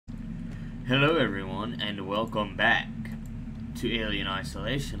Hello everyone, and welcome back to Alien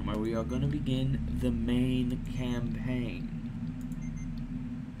Isolation, where we are going to begin the main campaign.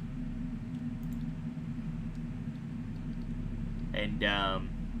 And,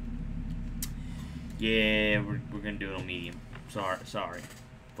 yeah, we're going to do it on medium. Sorry.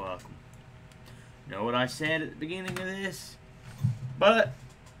 Fuck 'em. Know what I said at the beginning of this? But,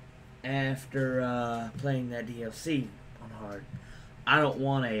 after, playing that DLC on hard, I don't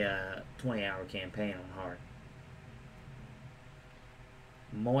want a 20-hour campaign on hard.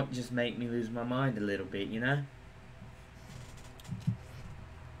 Might just make me lose my mind a little bit, you know?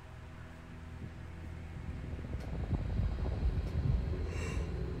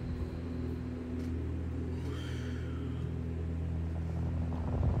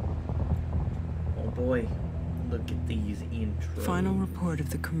 Oh boy, look at these intros. Final report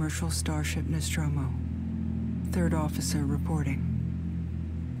of the commercial starship Nostromo. Third officer reporting.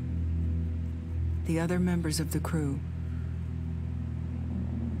 The other members of the crew: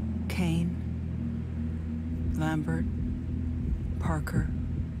 Kane, Lambert, Parker,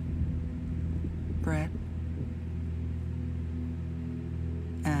 Brett,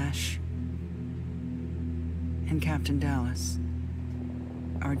 Ash, and Captain Dallas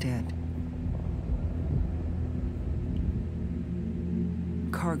are dead.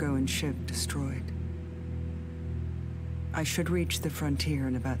 Cargo and ship destroyed. I should reach the frontier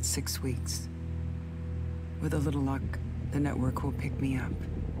in about 6 weeks. With a little luck, the network will pick me up.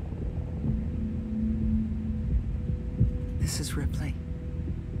 This is Ripley.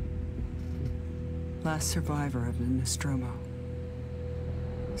 Last survivor of the Nostromo.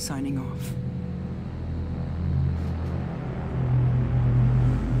 Signing off.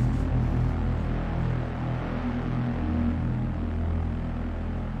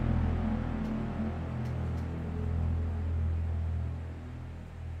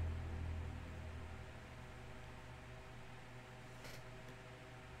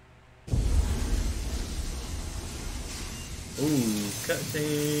 Ooh,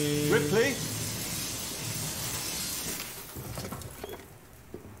 cutscene. Ripley?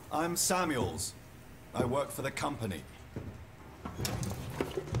 I'm Samuels. I work for the company.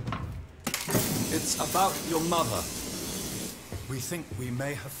 It's about your mother. We think we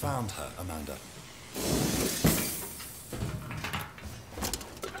may have found her, Amanda.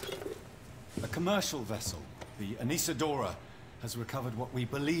 A commercial vessel, the Anesidora, has recovered what we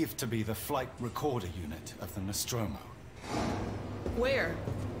believe to be the flight recorder unit of the Nostromo. Where?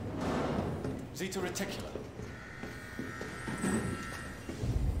 Zeta Reticula.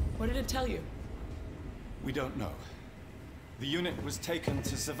 What did it tell you? We don't know. The unit was taken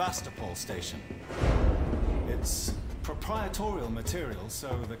to Sevastopol station. It's proprietorial material,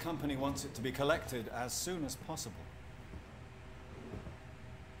 so the company wants it to be collected as soon as possible.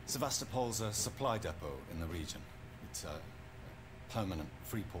 Sevastopol's a supply depot in the region. It's a permanent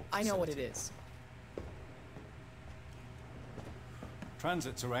free port I know what facility. it is.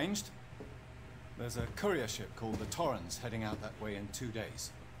 Transit's arranged. There's a courier ship called the Torrens heading out that way in 2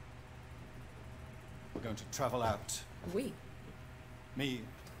 days. We're going to travel out. We? Me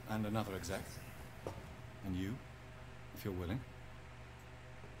and another exec. And you, if you're willing.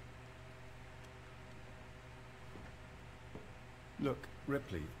 Look,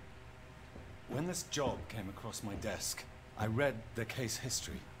 Ripley, when this job came across my desk, I read the case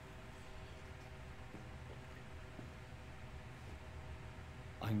history.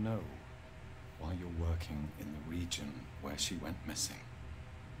 I know why you're working in the region where she went missing.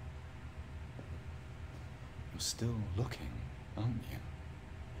 You're still looking, aren't you?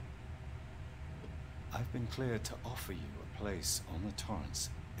 I've been cleared to offer you a place on the Torrens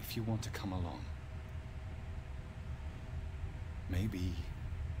if you want to come along. Maybe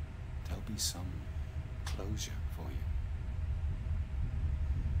there'll be some closure for you.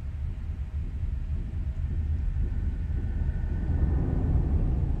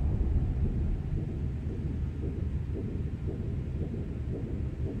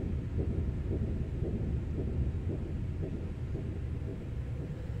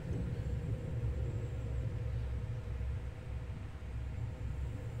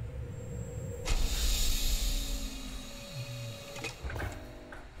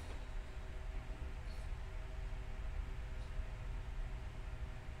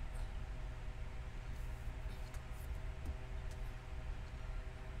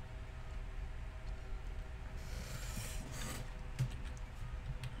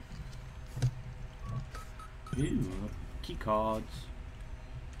 Ooh, key cards.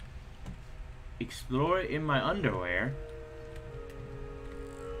 Explore in my underwear.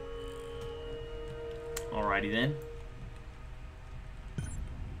 Alrighty then.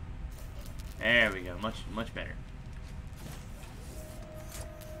 There we go. Much better.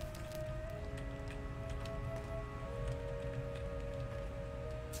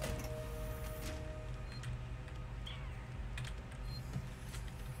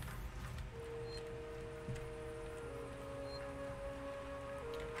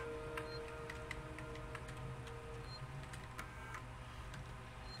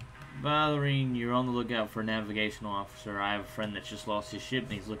 Valerian, you're on the lookout for a navigational officer. I have a friend that's just lost his ship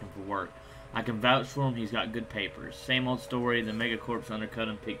and he's looking for work. I can vouch for him, he's got good papers. Same old story, the megacorps undercut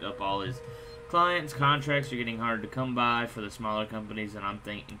him, picked up all his clients. Contracts are getting harder to come by for the smaller companies, and I'm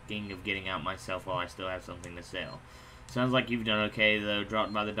thinking of getting out myself while I still have something to sell. Sounds like you've done okay, though.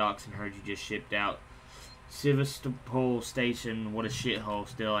 Dropped by the docks and heard you just shipped out. Sevastopol Station, what a shithole.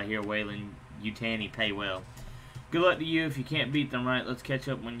 Still, I hear Weyland Yutani pay well. Good luck to you. If you can't beat them right, let's catch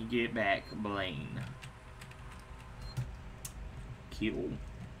up when you get back. Blaine. Kill.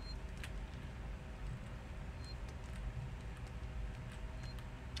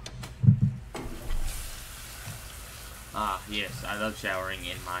 Ah, yes. I love showering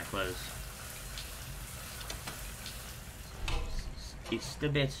in my clothes. It's the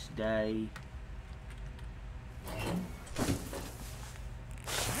best day.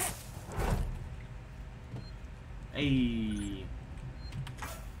 Hey.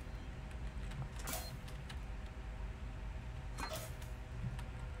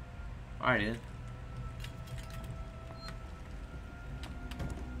 Alright then.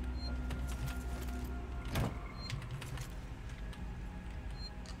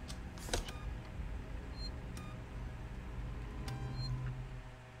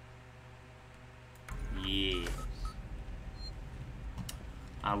 Yes.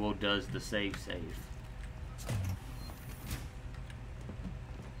 I will does the save.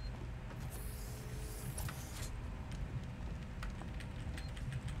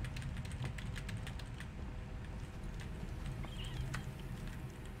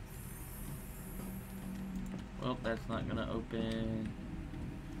 Well, that's not gonna open.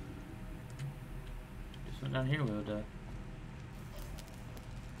 This one down here will, though.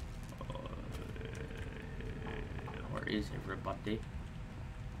 Where is everybody?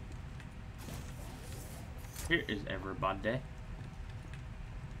 Here is everybody.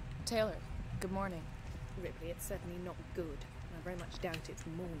 Taylor, good morning. Ripley, it's certainly not good. I very much doubt it's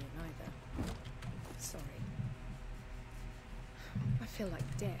morning either. Sorry. I feel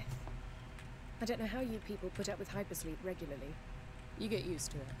like death. I don't know how you people put up with hypersleep regularly. You get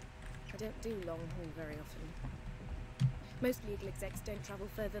used to it. I don't do long haul very often. Most legal execs don't travel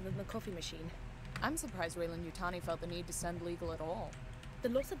further than the coffee machine. I'm surprised Weyland Yutani felt the need to send legal at all. The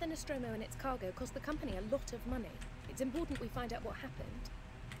loss of the Nostromo and its cargo cost the company a lot of money. It's important we find out what happened.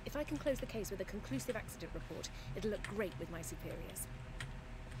 If I can close the case with a conclusive accident report, it'll look great with my superiors.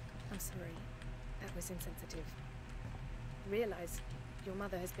 I'm sorry. That was insensitive. Realize your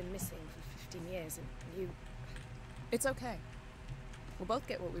mother has been missing for 15 years and you... It's okay. We'll both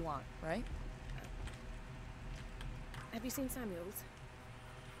get what we want, right? Have you seen Samuels?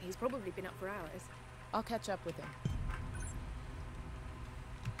 He's probably been up for hours. I'll catch up with him.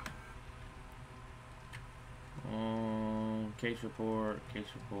 Case report.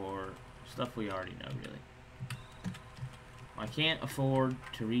 Stuff we already know, really. I can't afford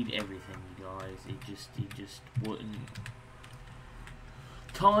to read everything, you guys. It just wouldn't.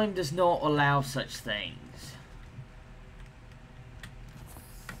 Time does not allow such things.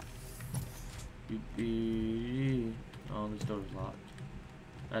 Oh, this door's locked.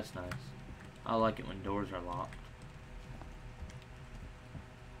 That's nice. I like it when doors are locked.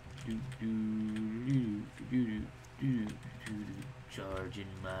 Charging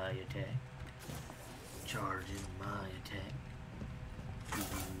my attack. Charging my attack.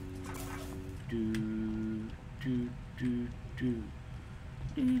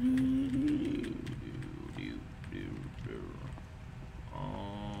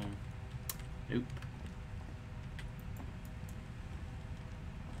 Nope.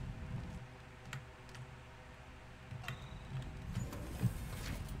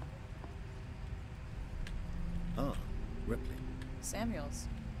 Ah, Ripley. Samuels,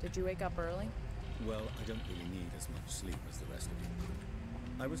 did you wake up early? Well, I don't really need as much sleep as the rest of you.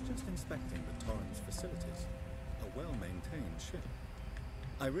 I was just inspecting the Torrens facilities. A well-maintained ship.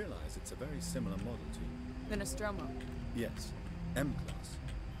 I realize it's a very similar model to... The Nostromo. Yes, M-Class.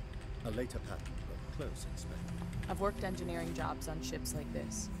 A later pattern, but close in spec. I've worked engineering jobs on ships like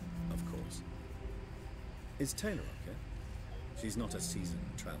this. Of course. Is Taylor okay? She's not a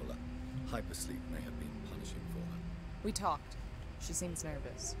seasoned traveler. Hypersleep may have been punishing for her. We talked. She seems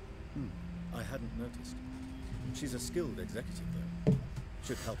nervous. I hadn't noticed. She's a skilled executive, though.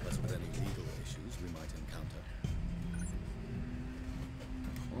 Should help us with any legal issues we might encounter.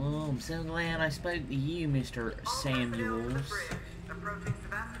 Oh, I'm so glad I spoke to you, Mr. Samuels. Approaching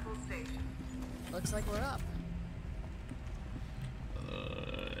Sevastopol Station. Looks like we're up.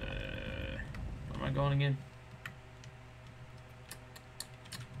 Where am I going again?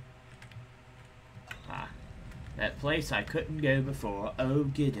 Ah, that place I couldn't go before. Oh,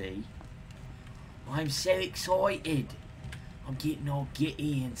 goody. I'm so excited. I'm getting all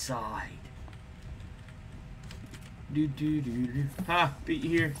giddy inside. Do do do do. Ha! Beat you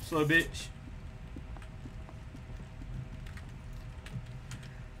here, slow bitch.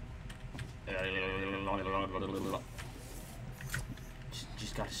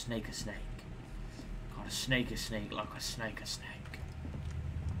 Just gotta snake a snake. Gotta snake a snake like a snake a snake.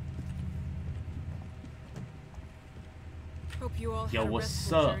 Hope you all Yo, had a what's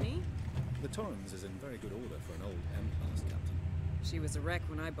restful up? journey. The Torrens is in very good order for an old M-class captain. She was a wreck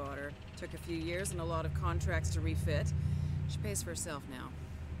when I bought her. Took a few years and a lot of contracts to refit. She pays for herself now.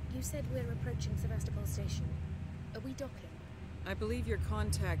 You said we're approaching Sevastopol Station. Are we docking? I believe your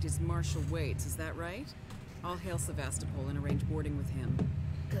contact is Marshal Waits, is that right? I'll hail Sevastopol and arrange boarding with him.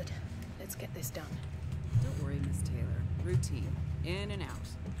 Good. Let's get this done. Don't worry, Miss Taylor. Routine. In and out.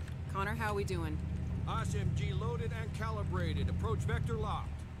 Connor, how we doing? SMG loaded and calibrated. Approach vector locked.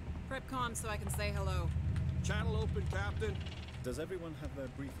 Prep comm so I can say hello. Channel open, Captain. Does everyone have their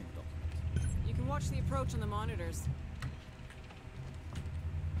briefing document? You can watch the approach on the monitors.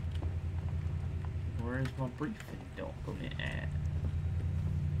 Where's my briefing document at?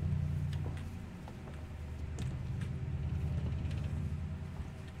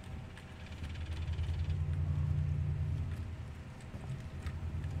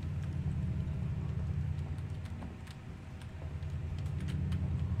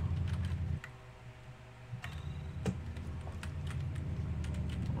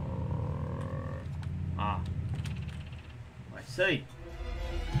 I see.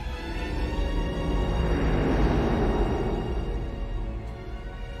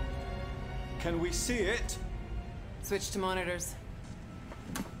 Can we see it? Switch to monitors.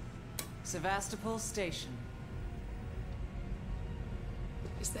 Sevastopol Station.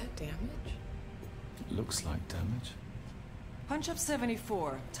 Is that damage? Looks like damage. Punch up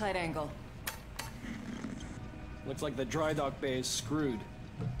 74, tight angle. Looks like the dry dock bay is screwed.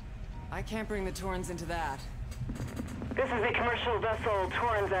 I can't bring the Torrens into that. This is the commercial vessel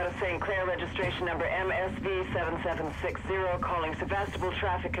Torrens out of St. Clair, registration number MSV7760, calling Sevastopol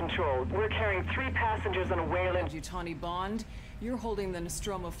Traffic Control. We're carrying 3 passengers on a Wayland. Yutani Bond, you're holding the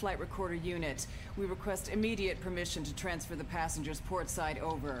Nostromo flight recorder unit. We request immediate permission to transfer the passengers portside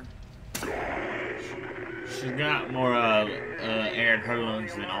over. She's got more air in her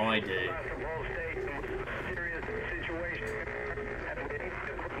lungs than I do.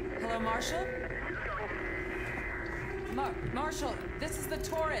 Hello, Marshal? Marshal, this is the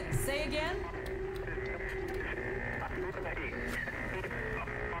Torrens. Say again?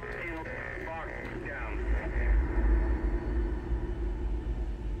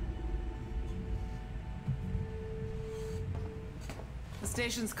 The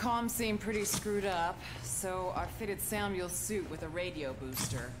station's comms seem pretty screwed up, so I fitted Samuel's suit with a radio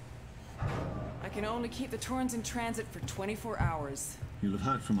booster. I can only keep the Torrens in transit for 24 hours. You'll have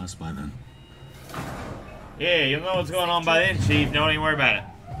heard from us by then. Yeah, you'll know what's going on by then, Chief. Don't even worry about it.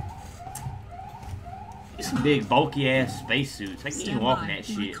 It's some big, bulky-ass spacesuits. I can't even walk in that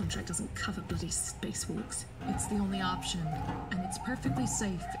shit. My contract doesn't cover bloody spacewalks. It's the only option, and it's perfectly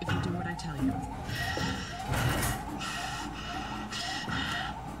safe if you do what I tell you.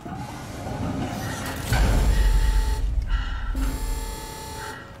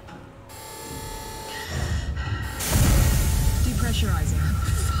 Depressurizing.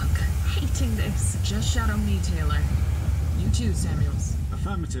 Fuck. Hating this. Just shadow me, Taylor. You too, Samuels.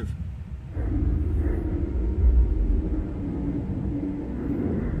 Affirmative.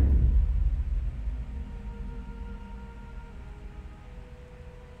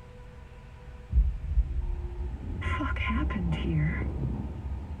 Fuck happened here?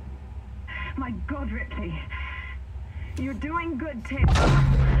 My God, Ripley. You're doing good, Taylor.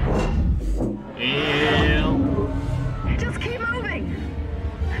 Ew. Just keep moving.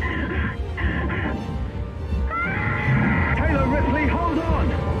 Taylor, Ripley, hold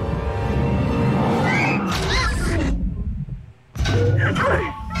on.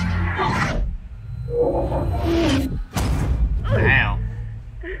 Ow.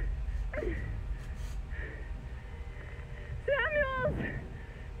 Samuels!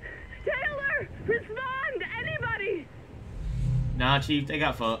 Taylor! Respond! Anybody! Nah, Chief, they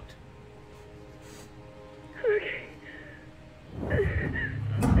got fucked. Okay.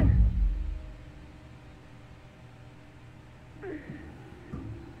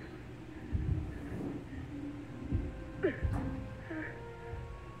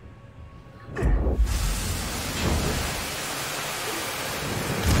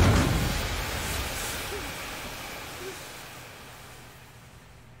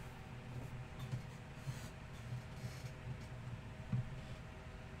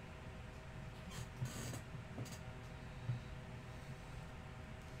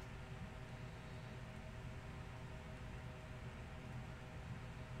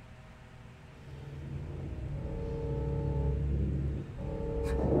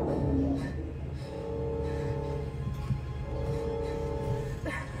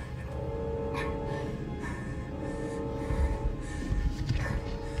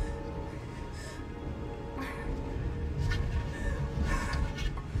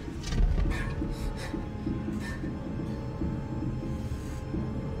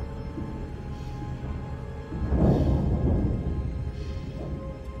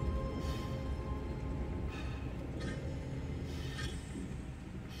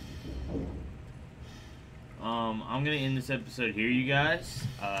 I'm gonna end this episode here, you guys.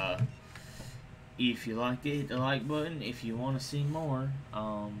 If you liked it, hit the like button. If you want to see more,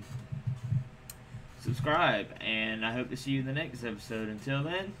 subscribe. And I hope to see you in the next episode. Until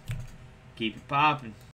then, keep it popping.